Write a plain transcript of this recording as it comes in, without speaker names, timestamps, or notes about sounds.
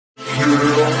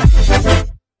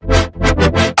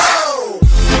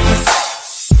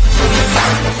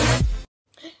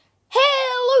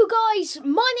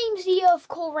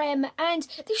Corem, and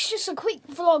this is just a quick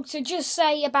vlog to just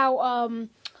say about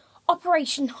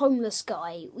Operation Homeless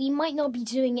Guy. We might not be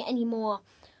doing it anymore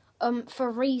for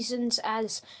reasons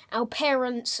as our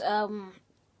parents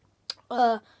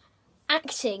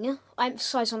acting, I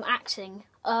emphasise on acting,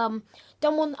 don't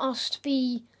want us to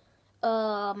be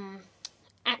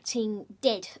acting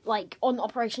dead, like on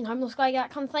Operation Homeless Guy, that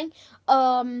kind of thing.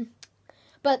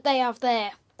 But they have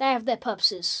their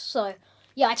purposes. So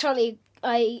yeah,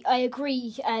 I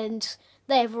agree, and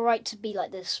they have a right to be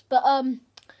like this. But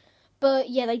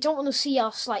yeah, they don't want to see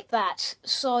us like that.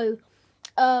 So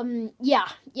maybe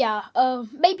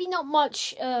not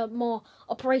much more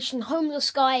Operation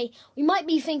Homeless Guy. We might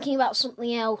be thinking about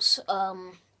something else.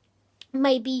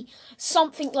 Maybe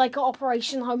something like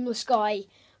Operation Homeless Guy,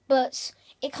 but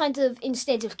it kind of,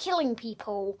 instead of killing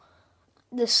people,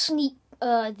 the sleep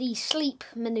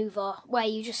maneuver, where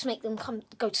you just make them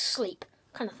go to sleep,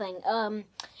 kind of thing.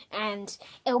 And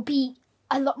it'll be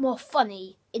a lot more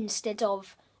funny instead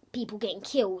of people getting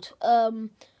killed.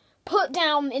 Put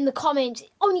down in the comments,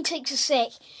 it only takes a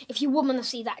sec. If you would want to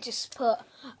see that, just put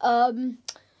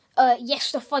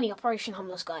yes, the funny Operation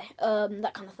Homeless Guy,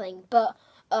 that kind of thing. But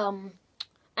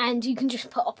and you can just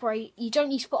put you don't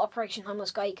need to put Operation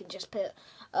Homeless Guy. You can just put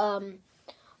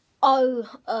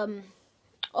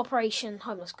Operation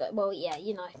Homeless Guy. Well, yeah,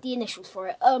 you know, the initials for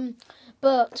it.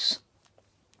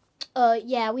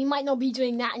 Yeah, we might not be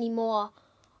doing that anymore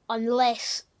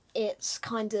unless it's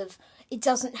kind of, it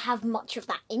doesn't have much of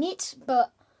that in it,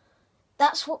 but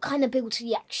that's what kind of builds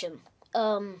the action.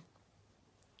 So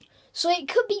it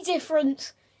could be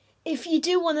different. If you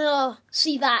do want to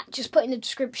see that, just put in the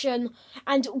description.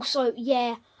 And also,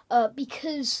 yeah,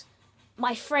 because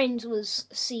my friend was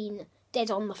seen dead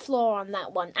on the floor on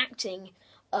that one acting,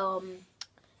 the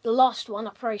last one,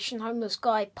 Operation Homeless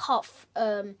Guy,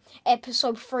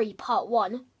 episode 3, part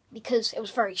 1, because it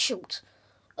was very short.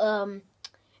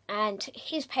 And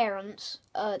his parents,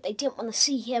 they didn't want to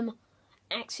see him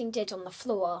acting dead on the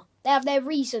floor. They have their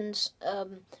reasons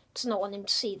to not want him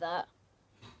to see that,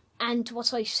 and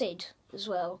what I said as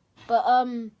well. But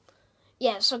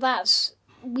yeah, so that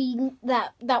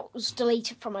was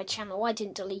deleted from my channel. I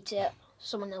didn't delete it;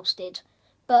 someone else did.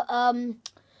 But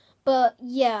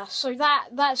yeah, so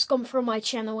that's gone from my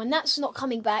channel, and that's not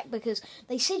coming back because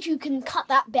they said you can cut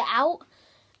that bit out,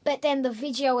 but then the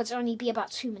video would only be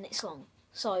about 2 minutes long.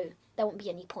 So there won't be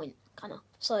any point, kind of.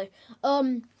 So,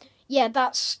 yeah,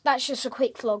 that's just a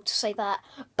quick vlog to say that.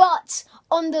 But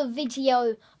on the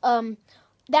video,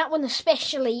 that one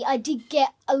especially, I did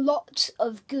get a lot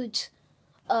of good,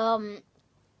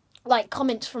 like,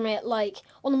 comments from it. Like,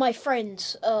 one of my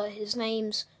friends, his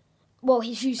username's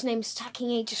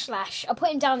AttackingAegislash. I'll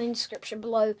put him down in the description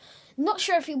below. Not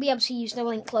sure if you'll be able to use the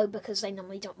link below because they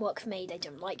normally don't work for me. They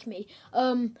don't like me.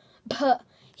 But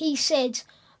he said,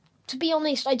 to be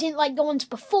honest, I didn't like the ones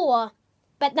before,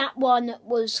 but that one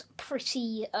was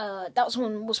pretty,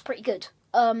 pretty good.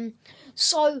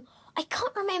 So, I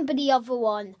can't remember the other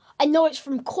one. I know it's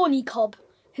from Corny Cob,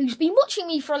 who's been watching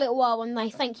me for a little while, and I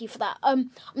thank you for that.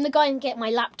 I'm gonna go and get my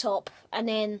laptop, and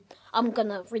then I'm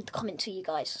gonna read the comment to you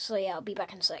guys. So yeah, I'll be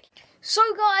back in a sec. So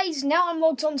guys, now I'm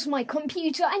logged onto my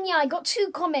computer, and yeah, I got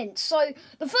 2 comments. So,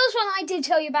 the first one I did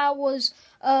tell you about was,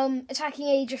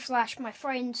 AttackingAegislash, my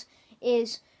friend,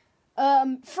 is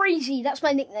Freezy, that's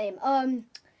my nickname.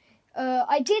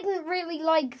 I didn't really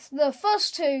like the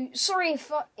first 2. Sorry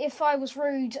if I was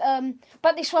rude.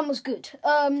 But this one was good.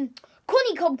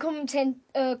 Corny Cob commented.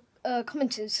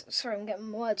 Sorry, I'm getting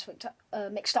my words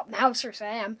mixed up now. Seriously,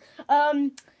 I am.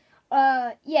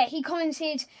 Yeah, he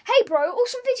commented, "Hey, bro,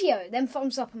 awesome video." Then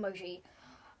thumbs up emoji.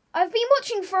 I've been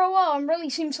watching for a while and really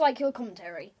seem to like your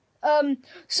commentary.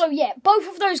 So yeah, both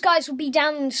of those guys will be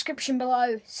down in the description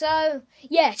below. So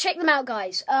yeah, check them out,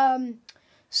 guys.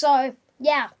 So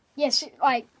yeah, yes,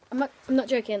 like I'm not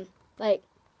joking. Like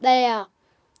they are.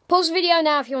 Pause the video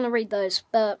now if you want to read those.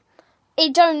 But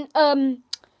it don't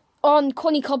on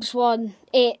Corny Cob's one.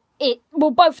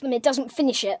 Well, both of them, it doesn't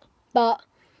finish it. But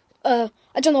I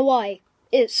don't know why.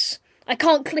 I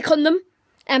can't click on them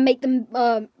and make them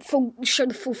show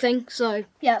the full thing. So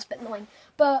yeah, that's a bit annoying.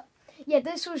 But yeah,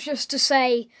 this was just to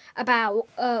say about,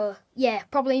 yeah,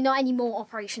 probably not any more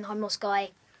Operation Homeless Guy,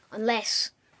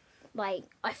 unless, like,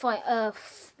 I find,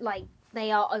 like,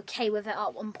 they are okay with it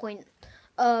at one point.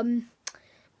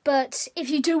 But if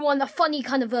you do want a funny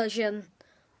kind of version,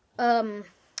 put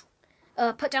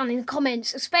down in the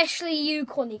comments, especially you,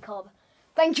 Corny Cob.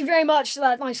 Thank you very much for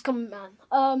that nice comment, man.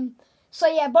 So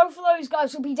yeah, both of those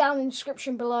guys will be down in the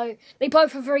description below. They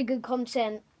both have very good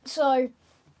content, so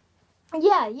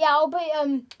yeah, I'll be,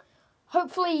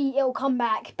 hopefully it'll come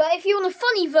back. But if you want a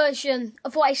funny version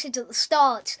of what I said at the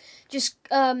start, just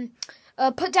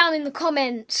put down in the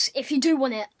comments if you do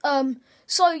want it.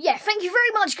 So yeah, thank you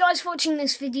very much guys for watching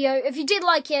this video. If you did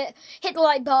like it, hit the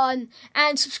like button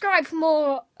and subscribe for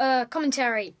more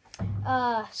commentary.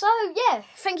 So yeah,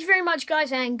 thank you very much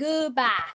guys and goodbye.